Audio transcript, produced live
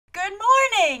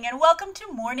morning and welcome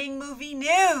to Morning Movie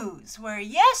News, where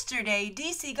yesterday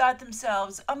DC got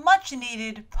themselves a much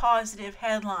needed positive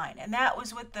headline, and that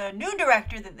was with the new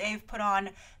director that they've put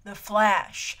on The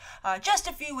Flash. Just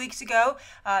a few weeks ago,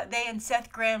 they and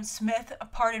Seth Grahame-Smith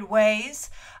parted ways.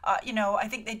 I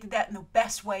think they did that in the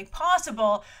best way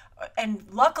possible. And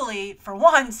luckily, for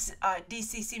once,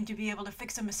 DC seemed to be able to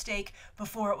fix a mistake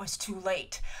before it was too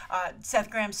late. Seth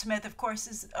Grahame-Smith, of course,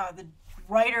 is the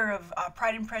writer of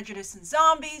Pride and Prejudice and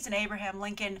Zombies and Abraham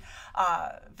Lincoln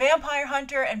Vampire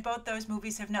Hunter, and both those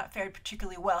movies have not fared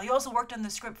particularly well. He also worked on the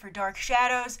script for Dark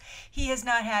Shadows. He has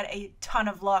not had a ton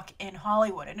of luck in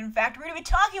Hollywood. And in fact, we're going to be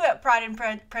talking about Pride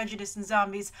and Prejudice and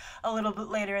Zombies a little bit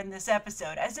later in this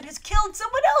episode, as it has killed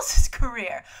someone else's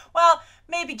career. Well,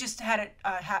 maybe just had it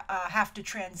have to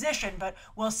transition, but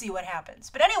we'll see what happens.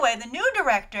 But anyway, the new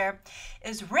director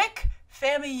is Rick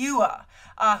Famuyiwa,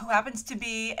 who happens to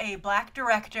be a black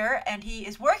director, and he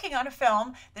is working on a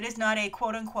film that is not a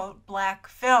quote-unquote black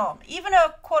film, even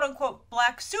a quote-unquote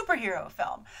black superhero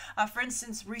film. For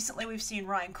instance, recently we've seen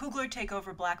Ryan Coogler take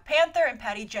over Black Panther and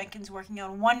Patty Jenkins working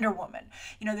on Wonder Woman.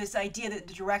 You know, this idea that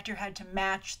the director had to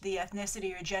match the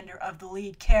ethnicity or gender of the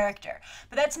lead character.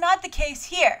 But that's not the case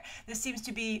here. This seems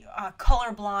to be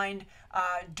colorblind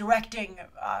directing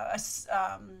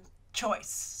choice,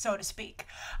 so to speak.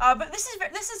 But this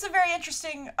is a very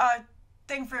interesting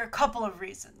thing for a couple of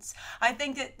reasons. I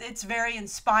think that it's very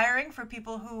inspiring for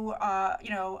people who,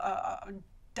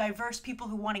 diverse people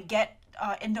who want to get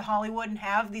into Hollywood and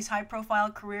have these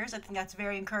high-profile careers. I think that's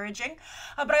very encouraging.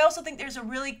 But I also think there's a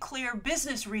really clear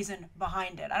business reason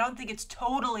behind it. I don't think it's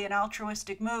totally an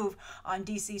altruistic move on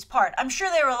DC's part. I'm sure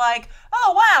they were like,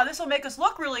 oh, wow, this will make us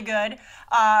look really good.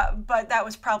 But that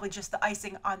was probably just the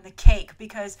icing on the cake,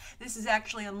 because this is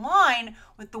actually in line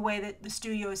with the way that the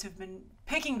studios have been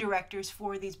picking directors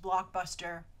for these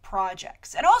blockbuster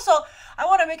projects. And also, I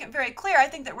want to make it very clear, I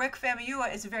think that Rick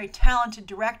Famuyiwa is a very talented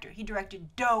director. He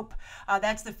directed Dope.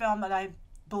 That's the film that I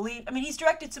believe, I mean, he's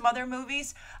directed some other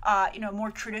movies,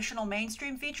 more traditional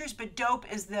mainstream features, but Dope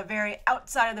is the very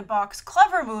outside-of-the-box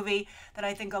clever movie that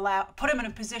I think put him in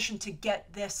a position to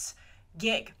get this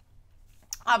gig.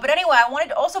 But anyway, I wanted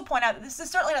to also point out that this is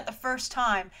certainly not the first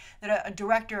time that a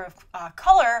director of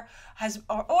color has,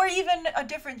 or even a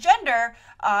different gender,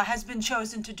 has been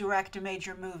chosen to direct a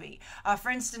major movie. For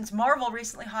instance, Marvel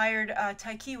recently hired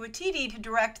Taika Waititi to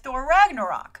direct Thor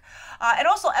Ragnarok. And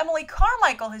also Emily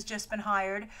Carmichael has just been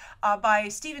hired by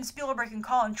Steven Spielberg and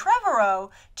Colin Trevorrow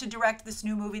to direct this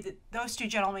new movie that those two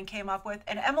gentlemen came up with.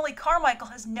 And Emily Carmichael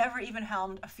has never even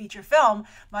helmed a feature film,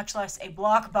 much less a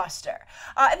blockbuster.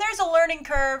 And there's a learning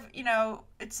curve. You know,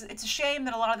 it's a shame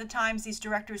that a lot of the times these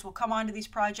directors will come onto these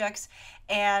projects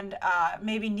and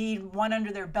maybe need one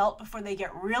under their belt before they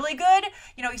get really good.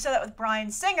 You know, you saw that with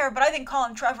Bryan Singer, but I think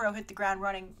Colin Trevorrow hit the ground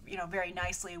running, very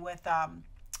nicely with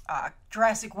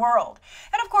Jurassic World.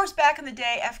 And of course, back in the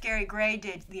day, F. Gary Gray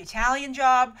did The Italian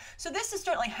Job. So this has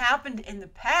certainly happened in the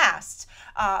past,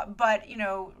 but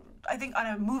I think on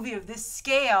a movie of this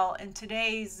scale in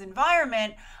today's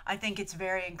environment, I think it's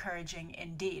very encouraging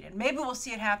indeed. And maybe we'll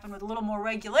see it happen with a little more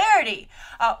regularity.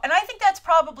 And I think that's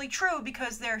probably true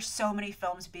because there are so many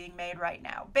films being made right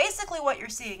now. Basically what you're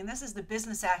seeing, and this is the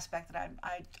business aspect that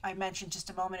I mentioned just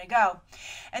a moment ago,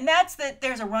 and that's that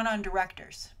there's a run on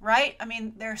directors, right? I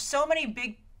mean, there are so many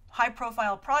big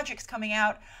high-profile projects coming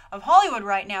out of Hollywood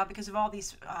right now because of all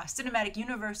these cinematic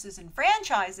universes and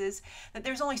franchises, that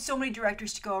there's only so many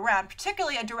directors to go around,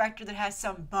 particularly a director that has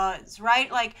some buzz, right?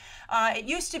 Like, it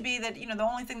used to be that, the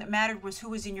only thing that mattered was who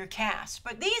was in your cast.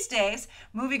 But these days,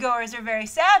 moviegoers are very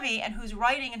savvy, and who's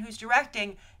writing and who's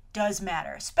directing does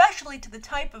matter, especially to the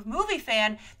type of movie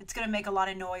fan that's going to make a lot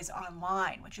of noise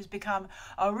online, which has become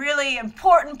a really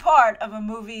important part of a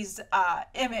movie's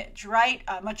image, right?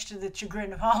 Much to the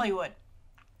chagrin of Hollywood.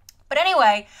 But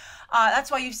anyway,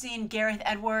 that's why you've seen Gareth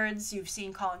Edwards, you've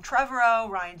seen Colin Trevorrow,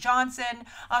 Rian Johnson.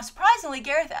 Surprisingly,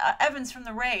 Gareth Evans from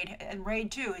The Raid and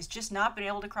Raid 2 has just not been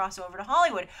able to cross over to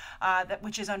Hollywood,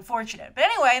 which is unfortunate. But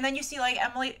anyway, and then you see like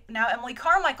Emily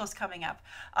Carmichael's coming up,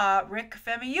 Rick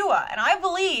Famuyiwa, and I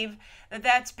believe that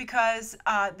that's because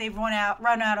they've run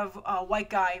out of white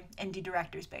guy indie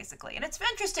directors, basically. And it's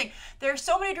interesting. There are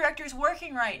so many directors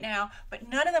working right now, but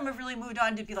none of them have really moved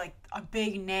on to be like a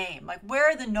big name. Like, where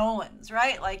are the Nolans,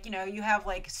 right? Like, you have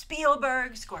like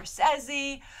Spielberg,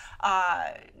 Scorsese,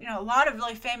 a lot of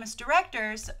really famous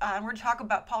directors. And we're going to talk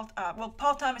about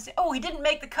Paul Thomas. Oh, he didn't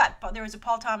make the cut, but there was a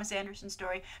Paul Thomas Anderson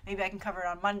story. Maybe I can cover it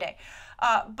on Monday.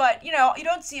 But you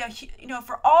don't see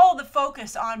for all the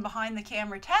focus on behind the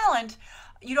camera talent,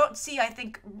 you don't see, I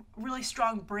think, really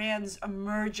strong brands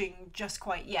emerging just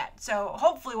quite yet. So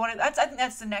hopefully I think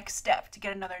that's the next step to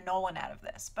get another Nolan out of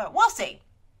this, but we'll see.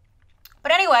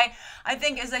 But anyway, I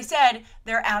think, as I said,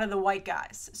 they're out of the white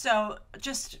guys. So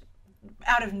just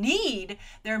out of need,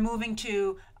 they're moving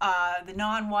to the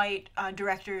non-white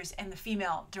directors and the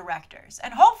female directors.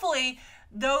 And hopefully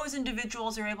those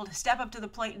individuals are able to step up to the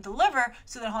plate and deliver,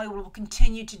 so that Hollywood will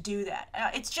continue to do that.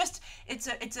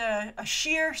 It's a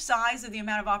sheer size of the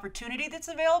amount of opportunity that's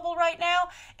available right now,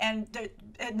 and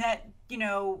that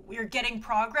we're getting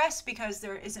progress because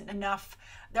there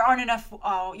aren't enough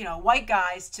white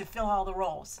guys to fill all the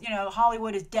roles.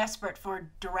 Hollywood is desperate for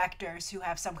directors who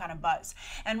have some kind of buzz,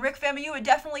 and Rick Famuyiwa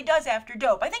definitely does after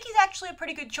Dope. I think he's actually a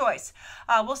pretty good choice.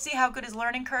 We'll see how good his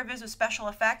learning curve is with special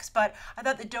effects, but I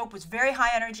thought that Dope was very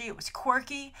high energy, it was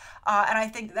quirky, and I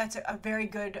think that's a very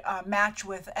good match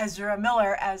with Ezra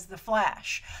Miller as the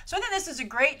Flash. So I think this is a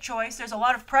great choice. There's a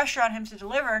lot of pressure on him to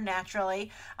deliver, naturally,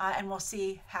 and we'll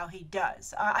see how he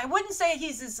does. I wouldn't say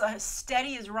he's as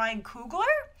steady as Ryan Coogler.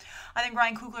 I think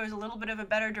Ryan Coogler is a little bit of a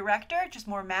better director, just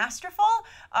more masterful,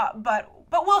 but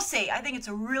we'll see. I think it's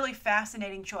a really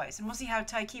fascinating choice, and we'll see how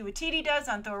Taika Waititi does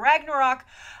on Thor Ragnarok,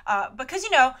 because,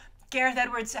 Gareth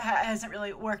Edwards hasn't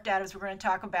really worked out, as we're going to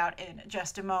talk about in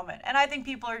just a moment. And I think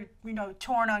people are,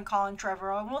 torn on Colin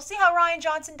Trevorrow, and we'll see how Rian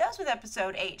Johnson does with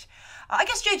episode 8. I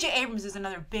guess J.J. Abrams is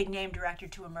another big-name director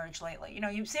to emerge lately.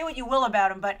 You say what you will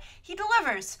about him, but he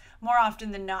delivers more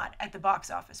often than not at the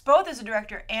box office, both as a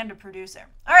director and a producer.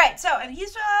 All right, and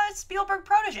he's a Spielberg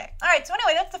protege. All right, so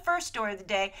anyway, that's the first story of the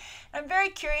day. I'm very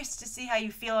curious to see how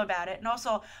you feel about it, and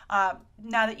also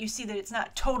now that you see that it's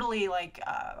not totally like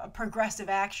a progressive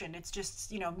action, it's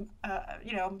just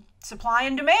supply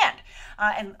and demand,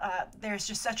 and there's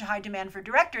just such a high demand for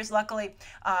directors. Luckily,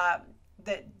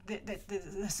 that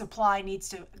the supply needs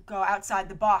to go outside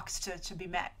the box to be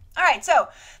met. All right, so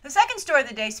the second story of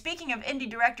the day, speaking of indie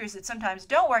directors that sometimes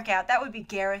don't work out, that would be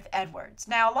Gareth Edwards.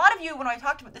 Now, a lot of you, when I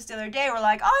talked about this the other day, were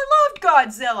like, I loved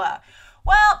Godzilla.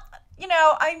 Well,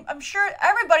 I'm sure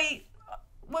everybody,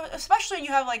 especially when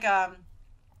you have like a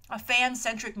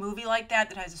fan-centric movie like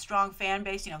that has a strong fan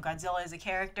base, Godzilla is a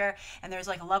character, and there's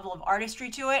like a level of artistry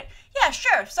to it. Yeah,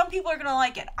 sure, some people are going to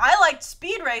like it. I liked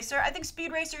Speed Racer. I think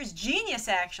Speed Racer is genius,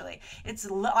 actually. It's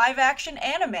live-action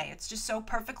anime. It just so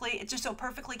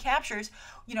perfectly captures,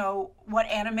 what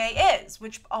anime is,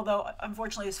 which, although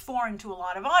unfortunately is foreign to a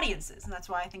lot of audiences, and that's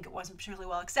why I think it wasn't particularly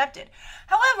well accepted.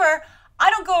 However, I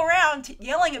don't go around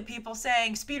yelling at people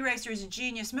saying Speed Racer is a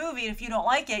genius movie, and if you don't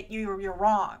like it, you're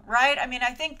wrong, right? I mean, I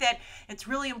think that it's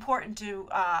really important to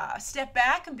step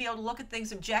back and be able to look at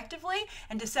things objectively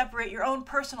and to separate your own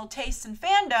personal tastes and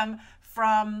fandom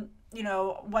from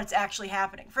what's actually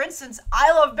happening. For instance,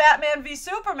 I love Batman v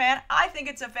Superman. I think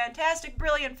it's a fantastic,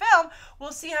 brilliant film.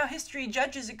 We'll see how history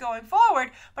judges it going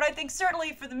forward, but I think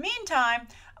certainly for the meantime,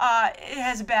 it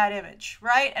has a bad image,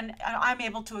 right? And I'm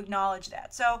able to acknowledge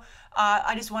that. So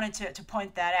I just wanted to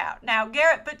point that out. Now,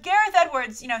 Gareth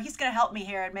Edwards, he's going to help me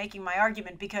here in making my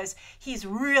argument, because he's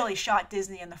really shot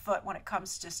Disney in the foot when it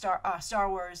comes to Star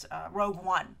Wars Rogue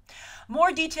One.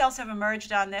 More details have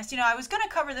emerged on this. I was going to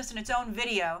cover this in its own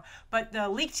video, but the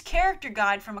leaked character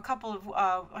guide from a couple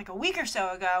of, like a week or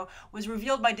so ago, was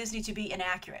revealed by Disney to be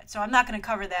inaccurate. So I'm not going to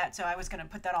cover that, so I was going to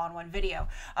put that all in one video.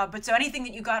 But so anything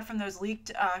that you got from those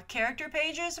leaked character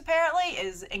pages, apparently,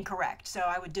 is incorrect. So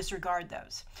I would disregard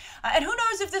those. And who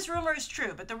knows if this rumor is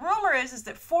true, but the rumor is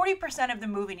that 40% of the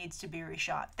movie needs to be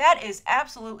reshot. That is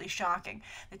absolutely shocking,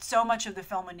 that so much of the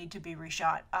film would need to be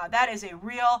reshot. That is a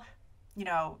real,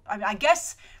 I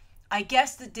guess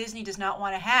that Disney does not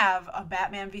want to have a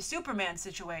Batman v Superman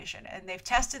situation, and they've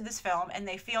tested this film, and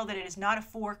they feel that it is not a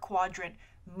 4-quadrant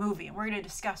movie, and we're going to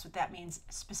discuss what that means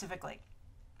specifically.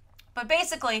 But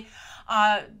basically,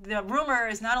 the rumor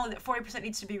is not only that 40%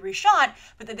 needs to be reshot,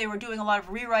 but that they were doing a lot of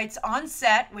rewrites on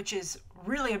set, which is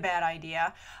really a bad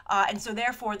idea. And so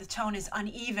therefore, the tone is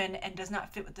uneven and does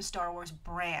not fit with the Star Wars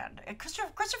brand.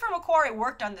 Christopher McQuarrie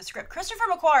worked on the script. Christopher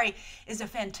McQuarrie is a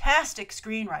fantastic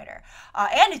screenwriter,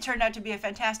 and he turned out to be a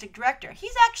fantastic director.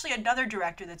 He's actually another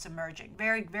director that's emerging.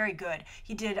 Very, very good.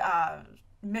 He did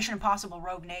Mission Impossible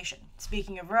Rogue Nation,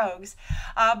 speaking of rogues.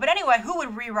 But anyway, who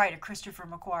would rewrite a Christopher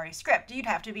McQuarrie script? You'd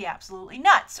have to be absolutely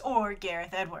nuts, or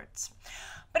Gareth Edwards.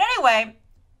 But anyway,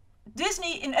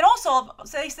 Disney, and also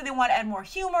they said they want to add more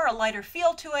humor, a lighter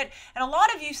feel to it, and a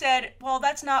lot of you said, well,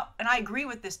 that's not, and I agree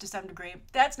with this to some degree,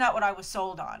 that's not what I was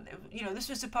sold on. This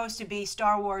was supposed to be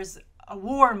Star Wars a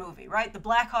war movie, right? The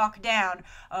Black Hawk Down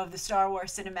of the Star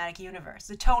Wars cinematic universe.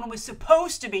 The tone was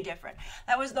supposed to be different.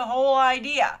 That was the whole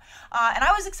idea. And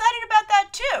I was excited about that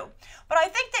too. But I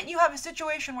think that you have a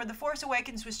situation where The Force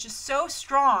Awakens was just so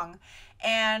strong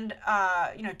and,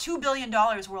 $2 billion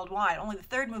worldwide, only the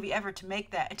third movie ever to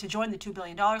make that, to join the $2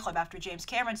 billion club after James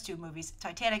Cameron's two movies,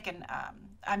 Titanic and,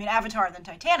 Avatar and then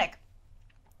Titanic,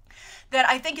 that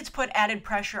I think it's put added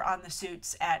pressure on the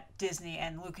suits at Disney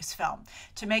and Lucasfilm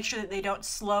to make sure that they don't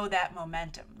slow that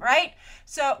momentum, right?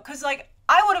 So, because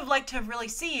I would have liked to have really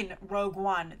seen Rogue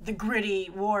One, the gritty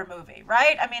war movie,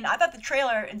 right? I mean, I thought the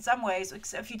trailer, in some ways,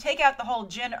 if you take out the whole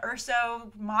Jyn Erso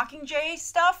Mockingjay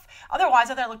stuff, otherwise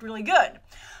I thought it looked really good.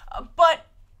 But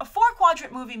a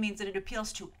four-quadrant movie means that it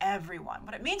appeals to everyone.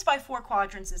 What it means by four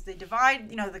quadrants is they divide,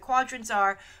 the quadrants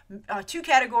are two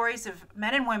categories of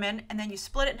men and women, and then you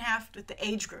split it in half with the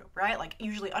age group, right? Like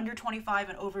usually under 25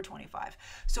 and over 25.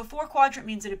 So four-quadrant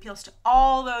means it appeals to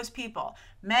all those people,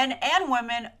 men and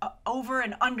women over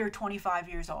and under 25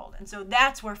 years old. And so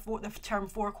that's where the term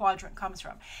four-quadrant comes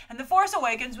from. And The Force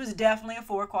Awakens was definitely a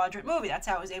four-quadrant movie. That's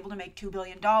how it was able to make $2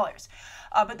 billion.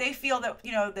 But they feel that,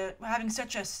 that having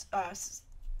such a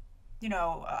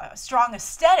strong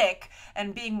aesthetic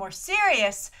and being more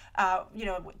serious,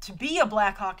 to be a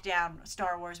Black Hawk Down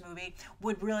Star Wars movie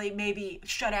would really maybe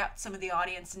shut out some of the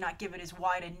audience and not give it as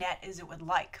wide a net as it would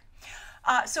like.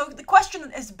 So the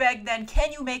question is begged then,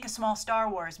 can you make a small Star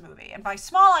Wars movie? And by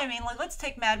small, I mean, let's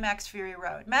take Mad Max Fury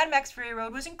Road. Mad Max Fury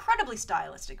Road was incredibly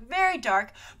stylistic, very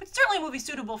dark, but certainly a movie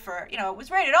suitable for, it was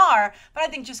rated R, but I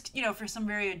think just, for some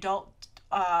very adult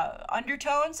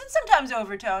undertones and sometimes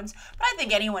overtones, but I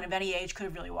think anyone of any age could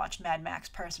have really watched Mad Max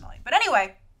personally. But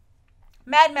anyway,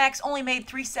 Mad Max only made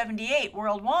 $378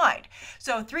 worldwide.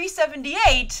 So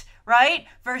 $378, right,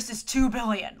 versus $2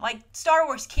 billion. Star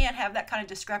Wars can't have that kind of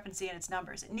discrepancy in its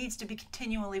numbers. It needs to be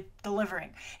continually delivering.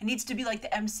 It needs to be like the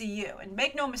MCU. And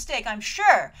make no mistake, I'm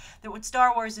sure that what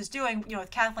Star Wars is doing,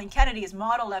 with Kathleen Kennedy is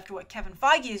modeled after what Kevin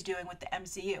Feige is doing with the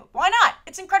MCU. Why not?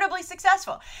 It's incredibly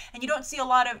successful. And you don't see a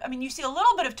lot of, you see a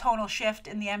little bit of tonal shift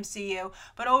in the MCU,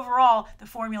 but overall, the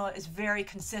formula is very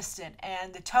consistent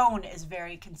and the tone is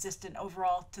very consistent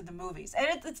overall to the movies. And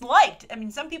it's liked.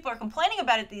 Some people are complaining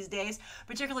about it these days,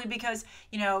 particularly because,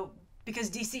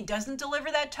 because DC doesn't deliver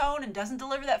that tone and doesn't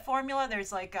deliver that formula.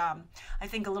 There's I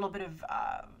think a little bit of,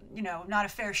 not a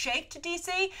fair shake to DC,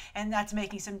 and that's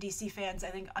making some DC fans, I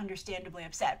think, understandably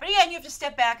upset. But again, you have to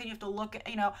step back and you have to look at,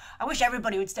 I wish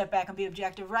everybody would step back and be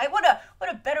objective, right? What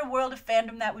a better world of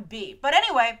fandom that would be. But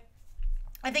anyway,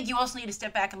 I think you also need to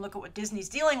step back and look at what Disney's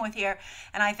dealing with here,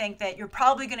 and I think that you're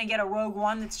probably going to get a Rogue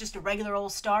One that's just a regular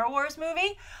old Star Wars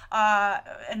movie,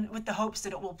 and with the hopes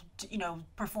that it will,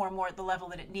 perform more at the level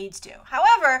that it needs to.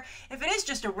 However, if it is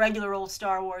just a regular old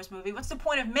Star Wars movie, what's the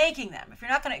point of making them? If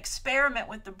you're not going to experiment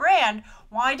with the brand,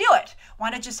 why do it? Why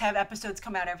not just have episodes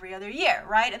come out every other year,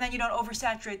 right? And then you don't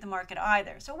oversaturate the market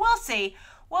either. So we'll see.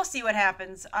 We'll see what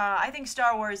happens. I think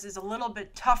Star Wars is a little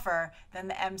bit tougher than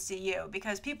the MCU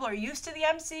because people are used to the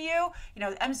MCU.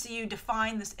 The MCU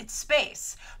defined its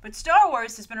space, but Star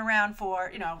Wars has been around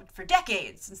for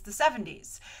decades, since the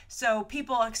 70s. So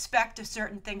people expect a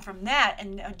certain thing from that,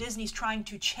 and Disney's trying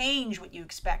to change what you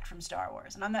expect from Star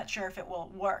Wars, and I'm not sure if it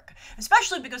will work.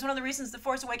 Especially because one of the reasons The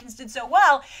Force Awakens did so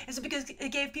well is because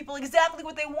it gave people exactly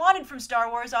what they wanted from Star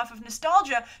Wars off of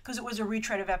nostalgia, because it was a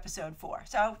retread of Episode 4.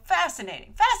 So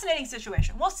fascinating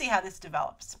situation. We'll see how this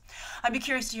develops. I'd be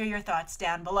curious to hear your thoughts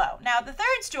down below. Now, the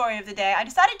third story of the day, I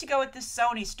decided to go with this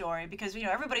Sony story because,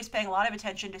 everybody's paying a lot of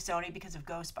attention to Sony because of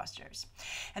Ghostbusters.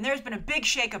 And there's been a big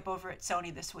shakeup over at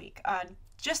Sony this week.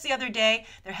 Just the other day,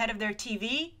 their head of their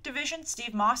TV division,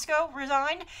 Steve Mosco,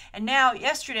 resigned. And now,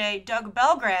 yesterday, Doug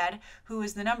Belgrad, who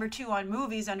is the number 2 on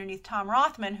movies underneath Tom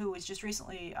Rothman, who was just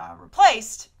recently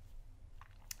replaced,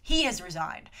 he has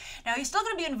resigned. Now, he's still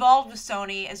going to be involved with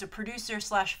Sony as a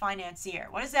producer/financier.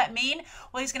 What does that mean?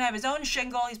 Well, he's going to have his own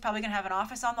shingle. He's probably going to have an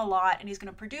office on the lot, and he's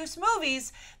going to produce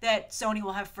movies that Sony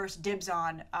will have first dibs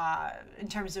on in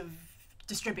terms of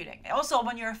distributing. Also,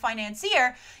 when you're a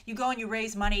financier, you go and you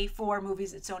raise money for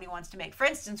movies that Sony wants to make. For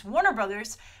instance, Warner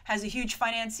Brothers has a huge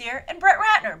financier, and Brett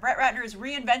Ratner. Brett Ratner has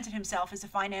reinvented himself as a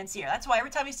financier. That's why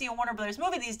every time you see a Warner Brothers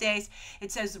movie these days, it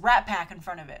says Rat Pack in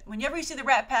front of it. Whenever you see the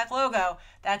Rat Pack logo,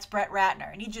 that's Brett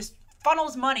Ratner, and he just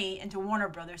funnels money into Warner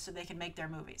Brothers so they can make their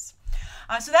movies.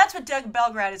 So that's what Doug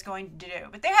Belgrad is going to do.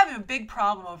 But they're having a big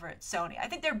problem over at Sony. I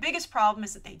think their biggest problem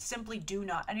is that they simply do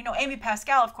not. And Amy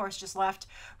Pascal, of course, just left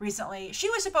recently. She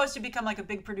was supposed to become like a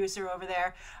big producer over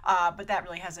there, but that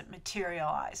really hasn't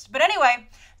materialized. But anyway,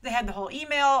 they had the whole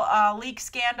email leak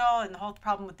scandal and the whole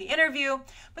problem with the interview.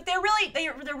 But they're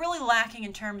really lacking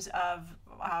in terms of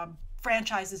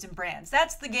franchises and brands.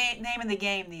 That's the name of the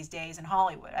game these days in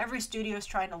Hollywood. Every studio is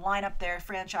trying to line up their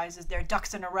franchises, their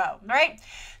ducks in a row, right?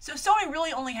 So Sony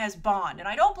really only has Bond, and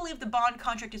I don't believe the Bond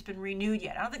contract has been renewed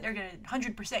yet. I don't think they're going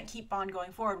to 100% keep Bond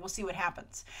going forward. We'll see what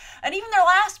happens. And even their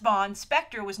last Bond,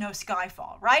 Spectre, was no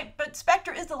Skyfall, right? But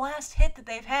Spectre is the last hit that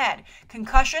they've had.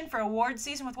 Concussion for awards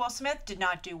season with Will Smith did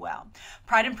not do well.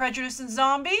 Pride and Prejudice and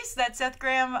Zombies, that Seth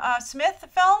Grahame-Smith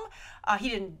film, he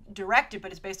didn't direct it,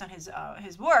 but it's based on his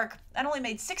work, and only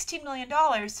made $16 million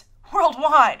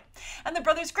worldwide. And The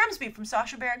Brothers Grimsby from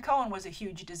Sacha Baron Cohen was a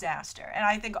huge disaster. And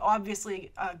I think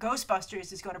obviously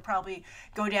Ghostbusters is going to probably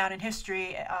go down in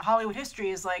history. Hollywood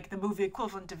history is like the movie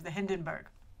equivalent of the Hindenburg.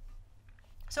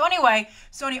 So anyway,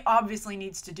 Sony obviously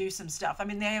needs to do some stuff. I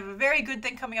mean, they have a very good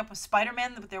thing coming up with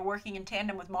Spider-Man, but they're working in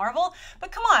tandem with Marvel.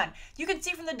 But come on, you can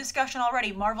see from the discussion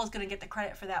already, Marvel's going to get the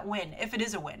credit for that win, if it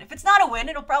is a win. If it's not a win,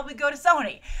 it'll probably go to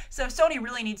Sony. So Sony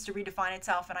really needs to redefine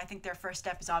itself, and I think their first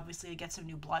step is obviously to get some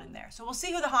new blood in there. So we'll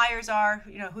see who the hires are,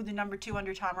 you know, who the number 2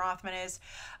 under Tom Rothman is,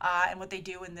 and what they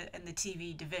do in the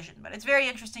TV division. But it's very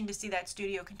interesting to see that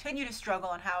studio continue to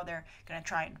struggle and how they're going to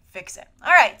try and fix it.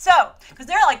 All right, so, because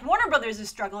they're like Warner Brothers is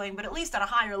struggling, but at least at a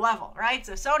higher level, right?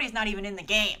 So Sony's not even in the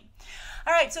game.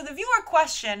 All right, so the viewer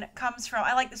question comes from,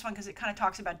 I like this one because it kind of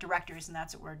talks about directors, and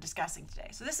that's what we're discussing today.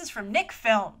 So this is from Nick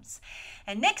Films.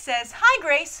 And Nick says, "Hi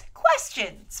Grace,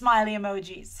 question," smiley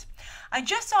emojis. "I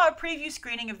just saw a preview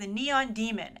screening of The Neon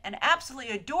Demon and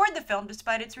absolutely adored the film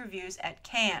despite its reviews at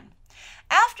Cannes.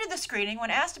 After the screening, when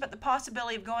asked about the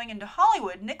possibility of going into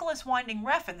Hollywood, Nicholas Winding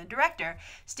Refn, the director,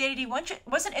 stated he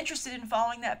wasn't interested in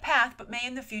following that path, but may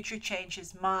in the future change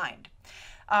his mind.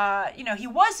 You know, he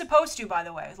was supposed to, by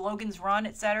the way, with Logan's Run,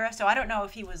 etc. So I don't know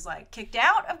if he was like kicked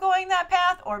out of going that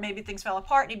path, or maybe things fell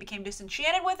apart and he became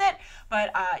disenchanted with it.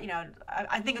 But you know,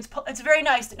 I think it's very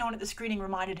nice that no one at the screening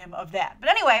reminded him of that. But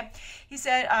anyway, he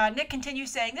said, Nick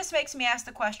continues saying, "This makes me ask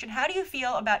the question: how do you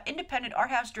feel about independent art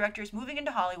house directors moving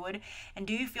into Hollywood, and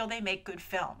do you feel they make good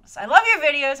films? I love your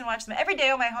videos and watch them every day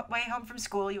on my way home from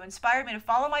school. You inspired me to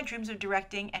follow my dreams of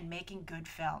directing and making good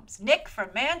films." Nick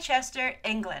from Manchester,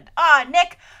 England. Ah,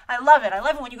 Nick, I love it. I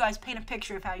love it when you guys paint a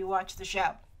picture of how you watch the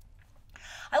show.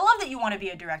 I love that you want to be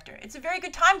a director. It's a very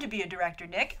good time to be a director,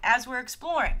 Nick, as we're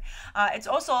exploring. It's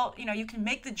also, you know, you can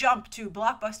make the jump to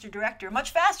blockbuster director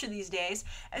much faster these days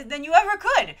than you ever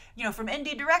could, you know, from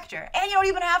indie director. And you don't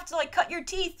even have to, like, cut your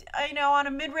teeth, you know, on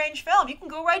a mid-range film. You can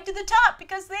go right to the top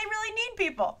because they really need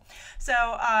people. So,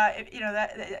 you know,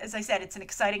 that, as I said, it's an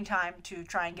exciting time to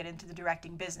try and get into the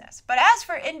directing business. But as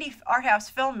for indie art house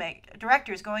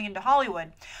directors going into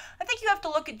Hollywood, I think you have to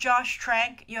look at Josh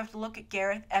Trank. You have to look at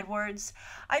Gareth Edwards.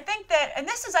 I think that, and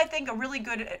this is, I think, a really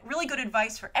good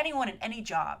advice for anyone in any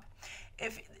job.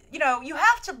 If, you know, you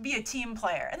have to be a team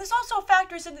player. And this also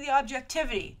factors into the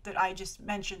objectivity that I just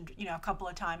mentioned, you know, a couple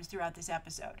of times throughout this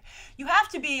episode. You have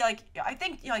to be like, I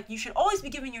think, like, you should always be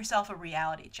giving yourself a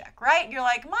reality check, right? You're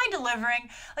like, am I delivering?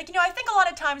 Like, you know, I think a lot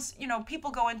of times, you know,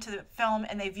 people go into the film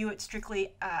and they view it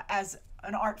strictly as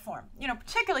an art form, you know,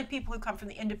 particularly people who come from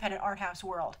the independent art house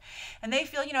world. And they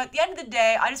feel, you know, at the end of the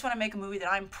day, I just want to make a movie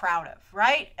that I'm proud of,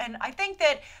 right? And I think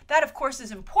that of course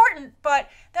is important, but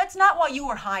that's not why you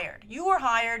were hired. You were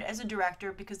hired as a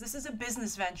director because this is a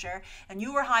business venture, and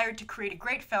you were hired to create a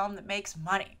great film that makes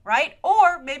money, right?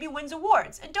 Or maybe wins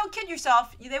awards. And don't kid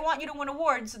yourself, they want you to win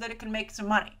awards so that it can make some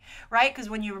money, right? Because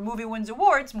when your movie wins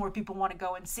awards, more people want to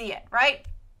go and see it, right?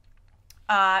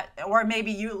 Or maybe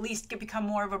you at least become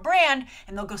more of a brand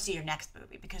and they'll go see your next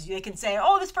movie because they can say,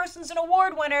 oh, this person's an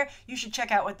award winner, you should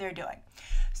check out what they're doing.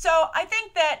 So I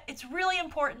think that it's really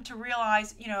important to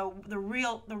realize, you know, the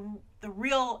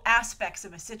real aspects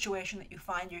of a situation that you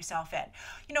find yourself in.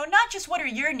 You know, not just what are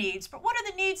your needs, but what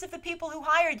are the needs of the people who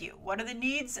hired you? What are the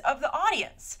needs of the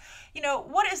audience? You know,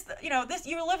 what is the, you know, this,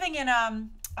 you're living in,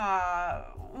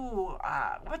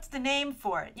 what's the name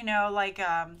for it? You know, like,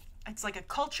 it's like a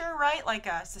culture, right? Like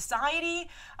a society,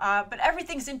 but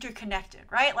everything's interconnected,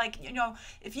 right? Like, you know,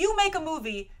 if you make a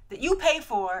movie that you pay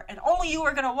for and only you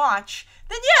are going to watch,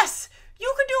 then yes,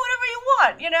 you can do whatever you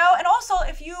want, you know? And also,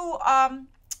 if you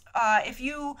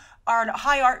are a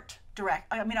high art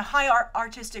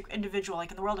artistic individual, like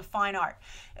in the world of fine art,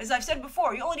 as I've said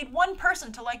before, you only need one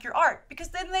person to like your art because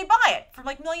then they buy it for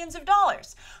like millions of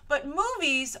dollars. But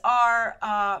movies are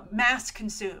mass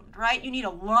consumed, right? You need a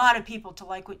lot of people to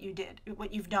like what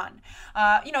you've done.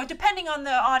 You know, depending on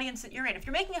the audience that you're in. If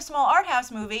you're making a small art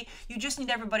house movie, you just need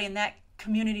everybody in that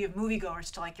community of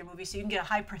moviegoers to like your movie, so you can get a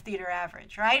high per theater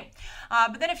average, right?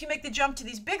 But then if you make the jump to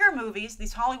these bigger movies,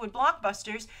 these Hollywood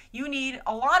blockbusters, you need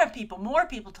a lot of people, more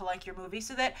people to like your movie,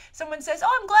 so that someone says,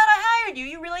 oh, I'm glad I hired you,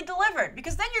 you really delivered.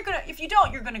 Because then if you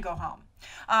don't, you're gonna go home.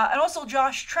 And also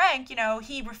Josh Trank,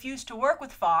 he refused to work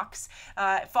with Fox.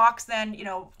 Fox then,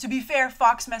 to be fair,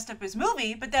 Fox messed up his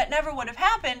movie, but that never would have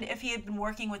happened if he had been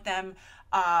working with them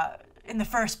in the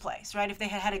first place, right? If they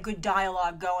had had a good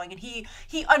dialogue going and he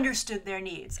understood their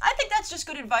needs. I think that's just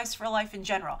good advice for life in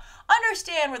general.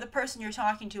 Understand where the person you're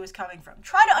talking to is coming from.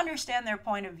 Try to understand their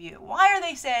point of view. Why are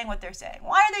they saying what they're saying?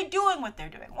 Why are they doing what they're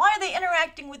doing? Why are they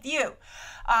interacting with you?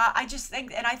 I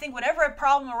think whenever a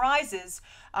problem arises,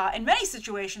 in many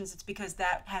situations, it's because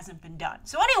that hasn't been done.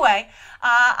 So anyway,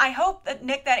 I hope that,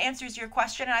 Nick, that answers your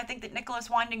question. And I think that Nicholas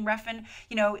Winding Refn,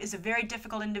 is a very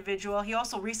difficult individual. He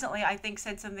also recently, I think,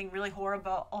 said something really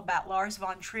horrible about Lars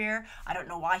von Trier. I don't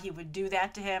know why he would do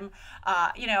that to him.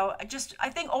 I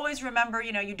think always remember,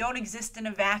 you don't exist in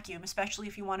a vacuum, especially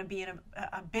if you want to be in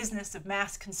a business of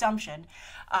mass consumption.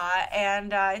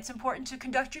 And it's important to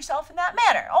conduct yourself in that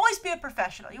manner. Always be a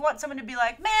professional. You want someone to be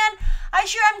like, man,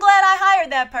 I'm glad I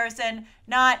hired that person.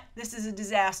 Not, this is a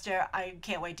disaster. I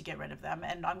can't wait to get rid of them.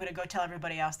 And I'm going to go tell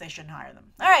everybody else they shouldn't hire them.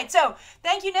 All right. So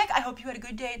thank you, Nick. I hope you had a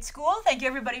good day at school. Thank you,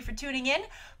 everybody, for tuning in.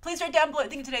 Please write down below what you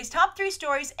think of today's top 3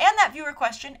 stories and that viewer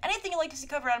question, anything you'd like to see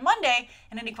covered on Monday,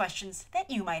 and any questions that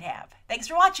you might have. Thanks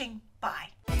for watching.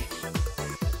 Bye.